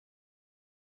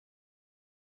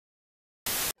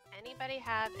Anybody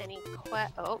have any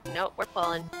Oh, no, we're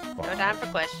pulling. No time for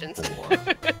questions.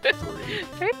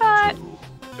 3 pot.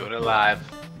 Do it alive.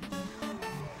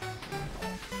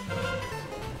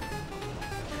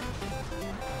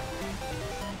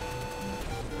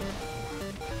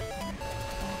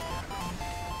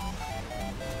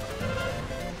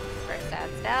 First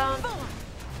adds down. 4,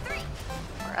 3,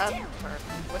 or up, or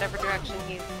whatever direction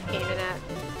he's aiming at.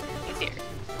 He's here.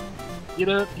 Get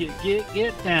up,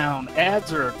 get down.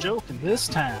 Ads are a joke in this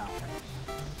town.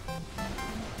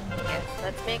 Yes,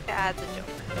 let's make the ads a joke.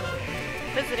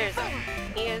 Visitors up.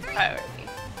 He is priority.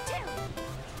 2,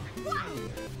 1.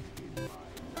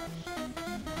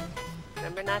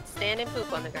 Remember not to stand and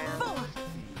poop on the ground. 4,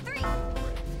 3,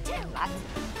 2, lots.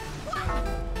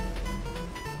 1.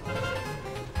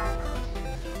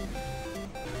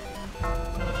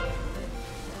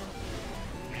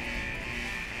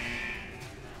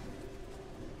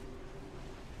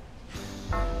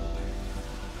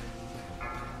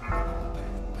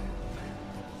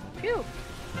 Phew.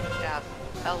 Good job.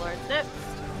 Bell Lord's next.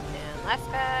 And last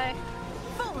guy.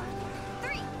 4,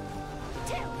 3,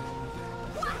 2,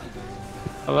 1.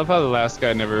 I love how the last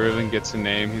guy never even gets a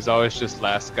name. He's always just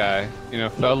last guy. You know,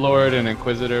 Fell Lord and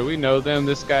Inquisitor, we know them.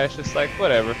 This guy's just like,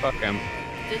 whatever, fuck him.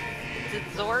 Did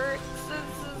Zord?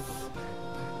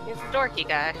 He's a dorky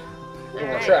guy.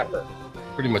 Right. Trapper.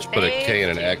 Pretty much put a K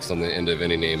and an X on the end of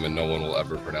any name and no one will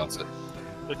ever pronounce it.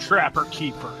 The Trapper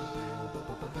Keeper.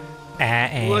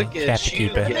 Look at you,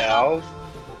 gal.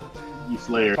 You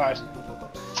Slayer.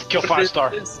 Kill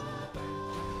 5-star.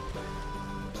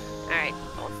 Alright,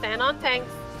 don't stand on tanks.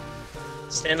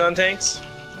 Stand on tanks?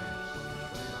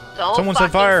 Don't Someone said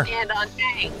fucking fire. stand on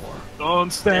tanks.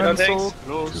 Don't stand on so tanks.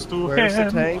 close to Where's the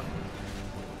him. tank?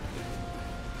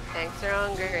 Tanks are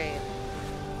on green.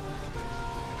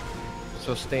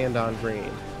 So stand on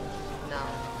green. No,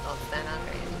 don't stand on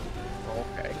green.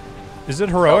 Okay. Is it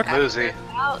heroic? Boozy.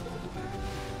 Out.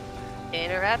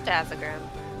 Interrupt Azagram.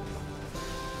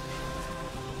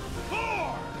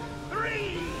 4,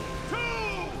 3, 2,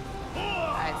 1.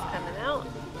 Eyes coming out.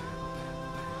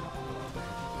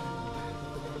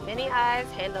 Many eyes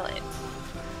handle it.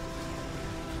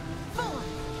 4,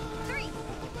 3,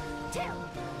 2, 1.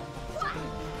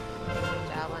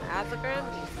 Job on Azagram.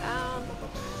 He's down.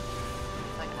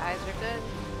 Looks like eyes are good.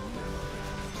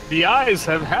 The eyes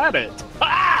have had it.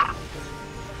 Ah!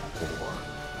 4,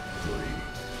 3,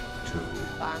 2.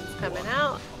 Bombs coming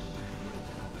out.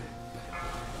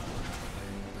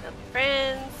 Build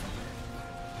friends.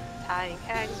 Ty and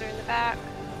Kags are in the back.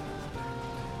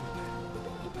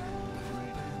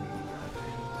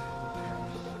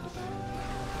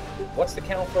 What's the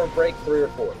count for a break? 3 or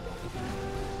 4?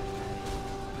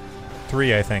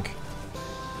 3, I think.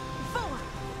 4,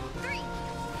 3,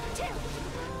 2.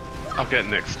 I'll get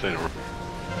next thing. Up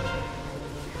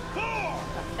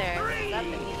there. It's up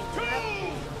and needs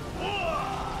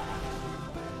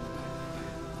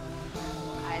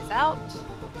eyes out.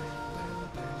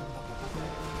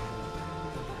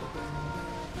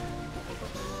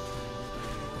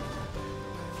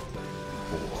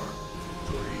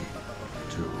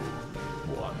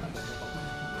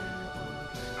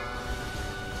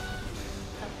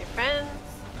 Help your friends.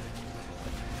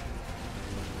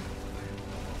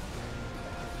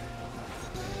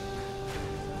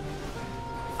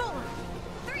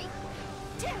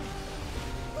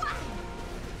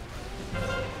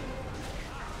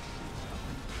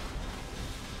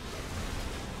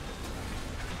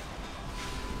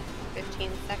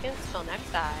 Seconds till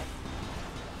next eye.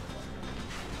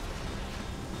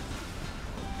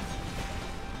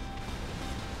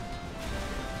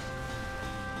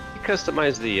 You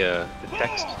customize the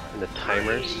text and the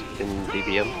timers in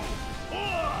DBM.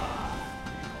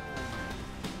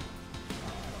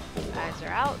 Eyes are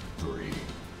out. 3,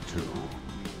 2.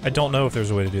 I don't know if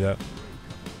there's a way to do that.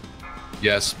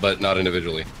 Yes, but not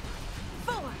individually.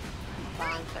 4.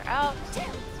 Bonds are out. As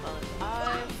well as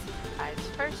eyes. Eyes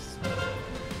first.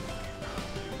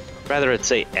 Rather, I'd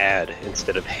say add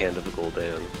instead of Hand of the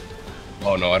Gul'dan.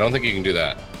 Oh no, I don't think you can do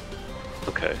that.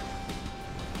 Okay.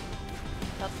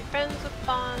 Help your friends with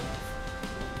bonds.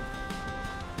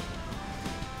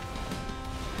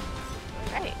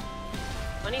 Alright.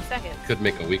 20 seconds. Could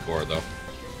make a weak aura though.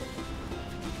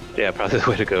 Yeah, probably the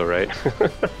way to go, right? I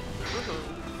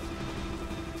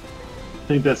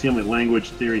think that's the only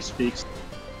language theory speaks.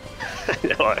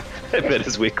 No, I bet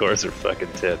his weak cores are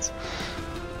fucking tits.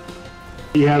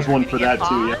 He has one for that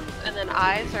too, yeah. And then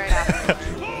eyes right after.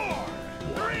 4,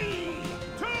 3,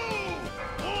 2, 1.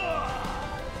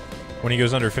 When he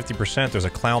goes under 50%, there's a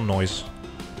clown noise.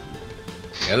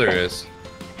 Yeah, there is.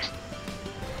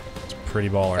 It's pretty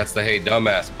baller. That's the hey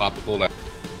dumbass. Pop the cooldown.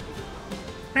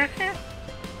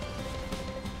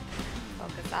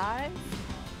 Focus eyes.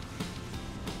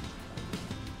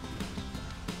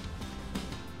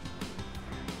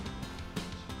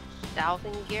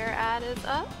 Dalvin gear ad is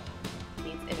up.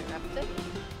 Needs interrupted.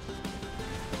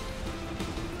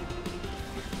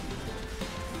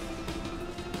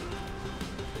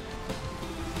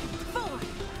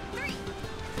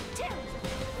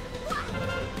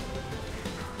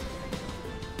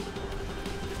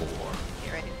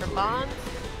 Get ready for bonds.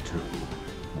 2,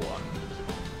 1.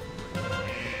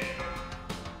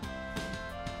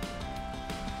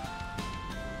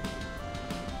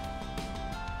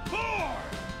 4,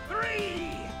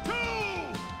 3, 2,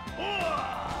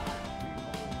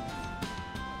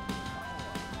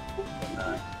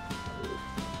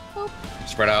 1.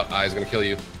 Spread out. Eye's gonna kill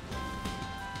you.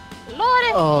 Lord,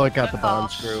 Oh, it got the bomb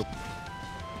screw.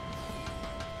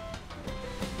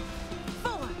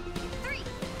 4, 3,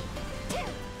 2,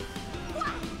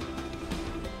 1.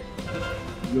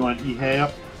 You want E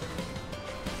half?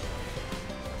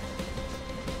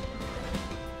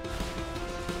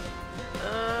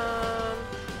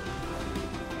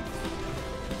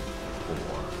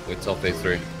 Wait till phase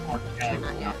 3. Not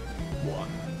yet. 1.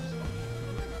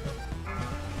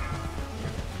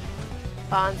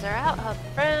 Bonds are out, hug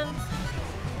friends.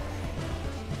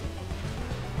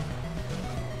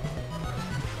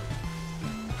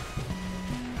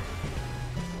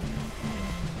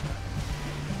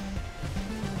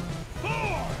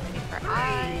 Ready for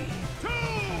eye.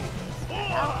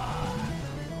 Out.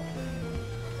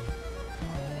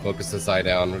 Focus this eye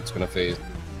down. It's gonna phase.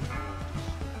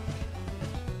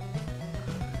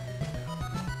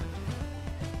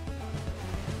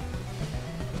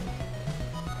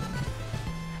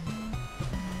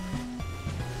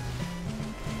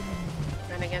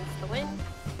 Run against the wind.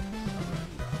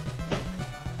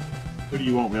 What do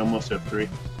you want? We almost have 3.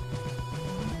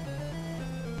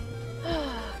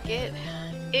 Get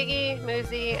Iggy,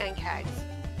 Moosey, and Kags.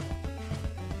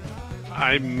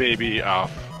 I may be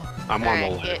off. I'm on the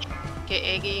Alright, ledge. get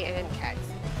Iggy and Kags.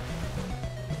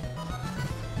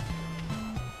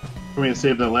 We're gonna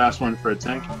save the last one for a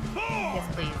tank.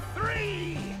 Yes, please.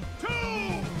 3, 2,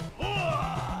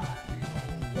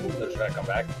 1. Should I come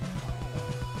back?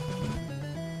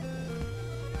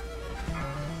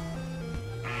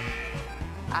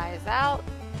 Eyes out.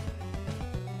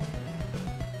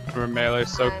 Remember melee,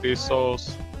 soak these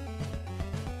souls.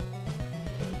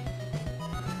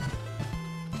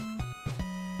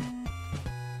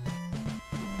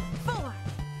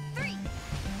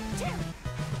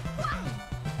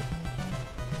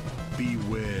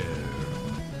 Beware.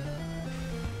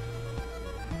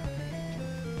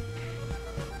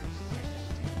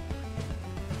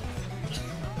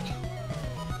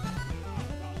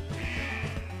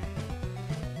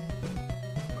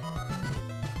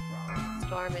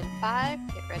 Storm in 5.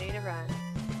 Get ready to run.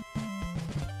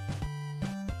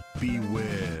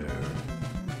 Beware.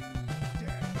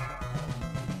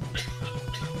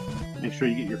 Make sure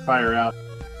you get your fire out.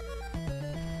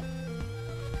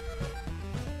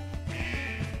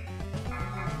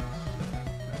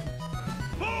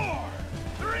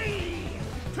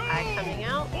 Eye coming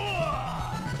out.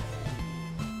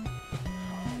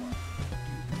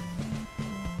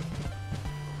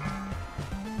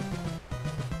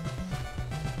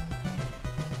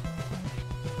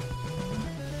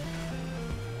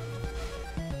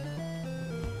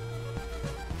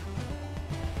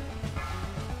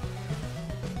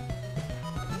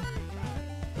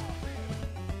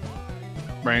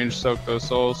 Range, soak those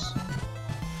souls.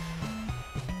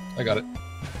 I got it.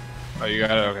 Oh, you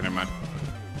got it? Okay, never mind.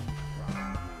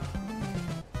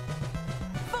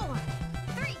 4,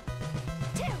 3,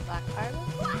 2. Black Harbor.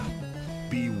 1.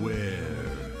 Beware.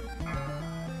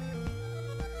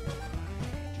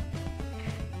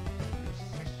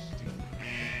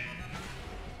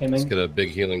 Let's get a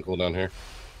big healing cooldown here.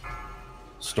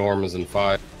 Storm is in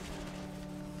 5.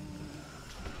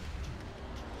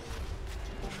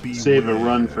 Save a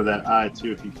run for that eye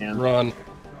too if you can. Run.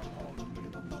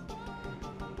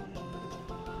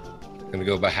 Gonna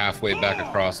go about halfway back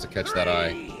across to catch that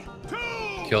eye.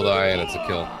 Kill the eye and it's a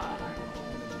kill.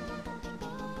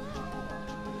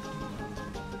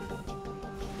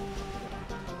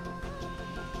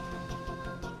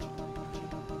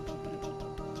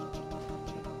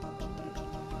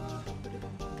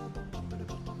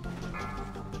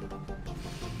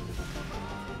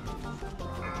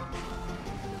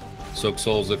 Soak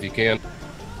souls if you can.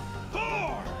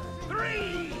 4,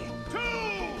 3, 2, 1.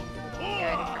 Get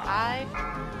ready for eye.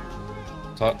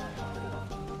 Taunt.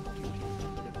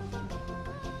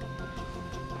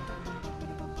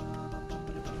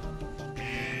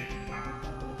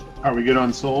 Are we good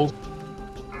on souls?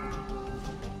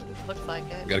 Looks like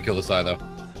it. Gotta kill this eye though.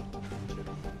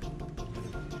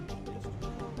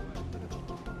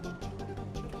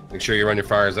 Make sure you run your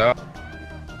fires out.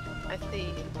 I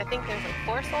see. I think there's like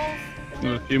 4 souls.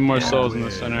 There's a few more souls in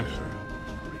the center.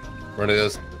 Run it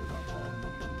is.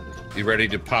 Be ready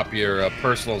to pop your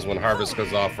personals when harvest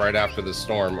goes off right after the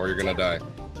storm, or you're gonna die.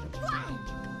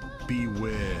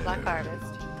 Beware. Black harvest.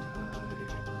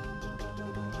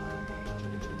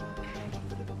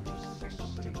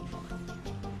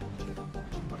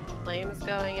 Flames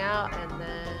going out, and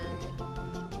then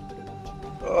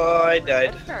Oh, I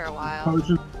died. good for a while.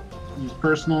 Potions, use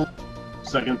personal.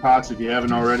 Second pots if you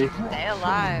haven't already. Stay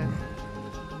alive.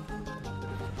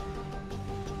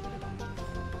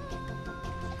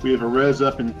 We have a res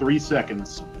up in 3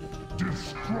 seconds.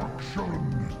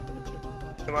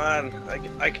 Come on,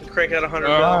 I can crank out 100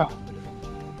 Ah. mil.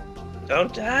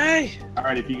 Don't die. All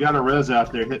right, if you got a res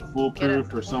out there, hit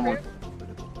foolproof or someone.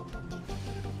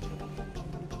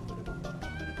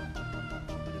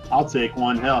 I'll take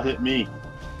one. Hell, hit me.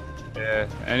 Yeah,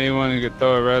 anyone who could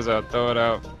throw a res out, throw it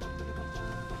out.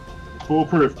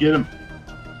 Foolproof, get him.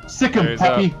 Sick him, There he's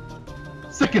puppy.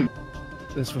 Sick him.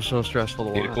 This was so stressful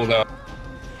to Need to watch. cool down.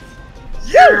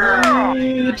 Yeah!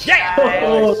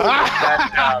 Oh,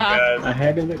 Bad job, guys. I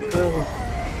had him at crow.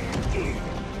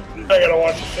 I gotta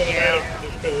watch the cinematic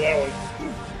just because of that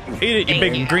one. Eat it, you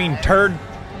big green turd.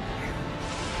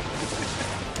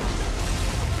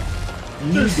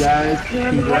 You guys,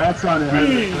 congrats on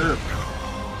it.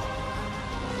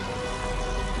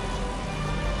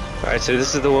 Alright, so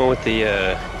this is the one with the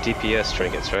DPS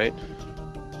trinkets, right?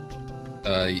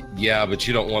 Yeah, but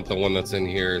you don't want the one that's in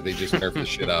here. They just nerf the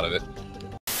shit out of it.